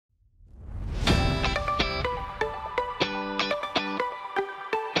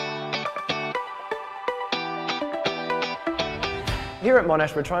Here at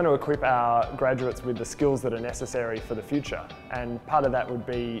Monash, we're trying to equip our graduates with the skills that are necessary for the future, and part of that would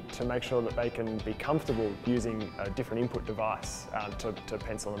be to make sure that they can be comfortable using a different input device to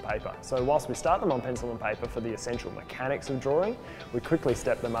pencil and paper. So whilst we start them on pencil and paper for the essential mechanics of drawing, we quickly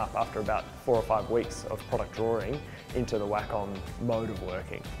step them up after about 4 or 5 weeks of product drawing into the Wacom mode of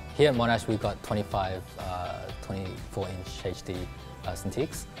working. Here at Monash, we've got 25 24-inch HD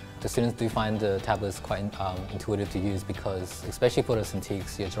Cintiqs. The students do find the tablets quite intuitive to use because, especially for the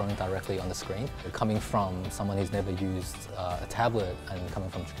Cintiqs, you're drawing directly on the screen. Coming from someone who's never used a tablet and coming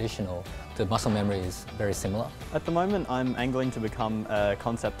from traditional, the muscle memory is very similar. At the moment, I'm angling to become a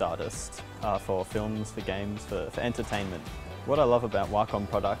concept artist for films, for games, for entertainment. What I love about Wacom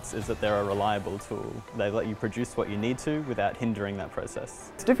products is that they're a reliable tool. They let you produce what you need to without hindering that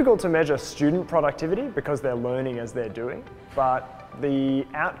process. It's difficult to measure student productivity because they're learning as they're doing, but the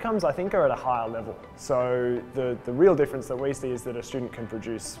outcomes I think are at a higher level. So the real difference that we see is that a student can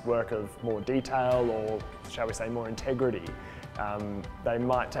produce work of more detail or, shall we say, more integrity. They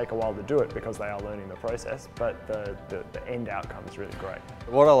might take a while to do it because they are learning the process, but the end outcome is really great.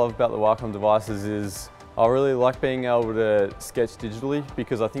 What I love about the Wacom devices is I really like being able to sketch digitally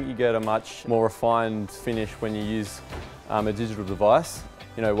because I think you get a much more refined finish when you use a digital device.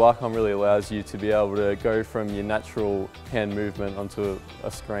 You know, Wacom really allows you to be able to go from your natural hand movement onto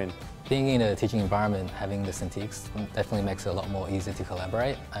a screen. Being in a teaching environment, having the Cintiqs definitely makes it a lot more easy to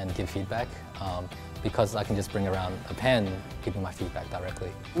collaborate and give feedback because I can just bring around a pen, giving my feedback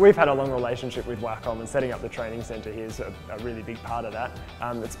directly. We've had a long relationship with Wacom, and setting up the training centre here is a really big part of that.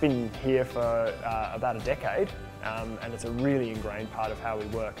 It's been here for about a decade and it's a really ingrained part of how we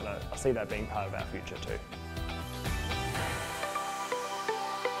work, and I see that being part of our future too.